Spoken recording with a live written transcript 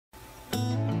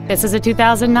This is a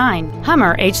 2009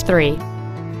 Hummer H3.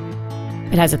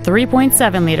 It has a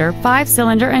 3.7-liter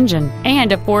 5-cylinder engine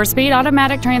and a 4-speed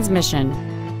automatic transmission.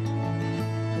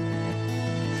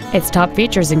 Its top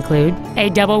features include a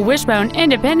double wishbone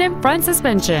independent front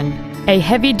suspension, a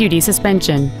heavy-duty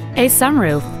suspension, a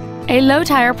sunroof, a low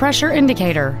tire pressure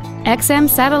indicator, XM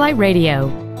satellite radio,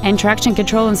 and traction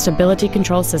control and stability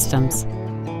control systems.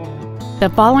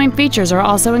 The following features are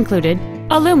also included: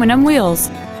 aluminum wheels,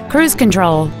 cruise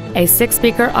control, a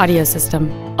 6-speaker audio system,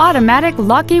 automatic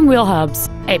locking wheel hubs,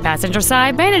 a passenger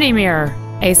side vanity mirror,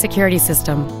 a security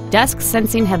system, dusk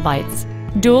sensing headlights,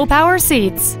 dual power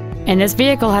seats, and this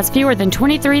vehicle has fewer than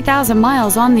 23,000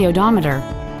 miles on the odometer.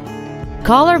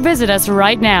 Call or visit us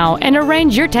right now and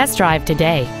arrange your test drive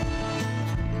today.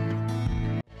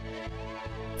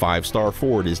 5-Star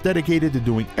Ford is dedicated to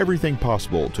doing everything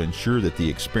possible to ensure that the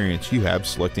experience you have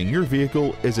selecting your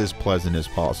vehicle is as pleasant as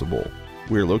possible.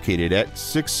 We're located at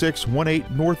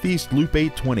 6618 Northeast Loop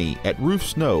 820 at Roof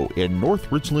Snow in North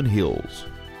Richland Hills.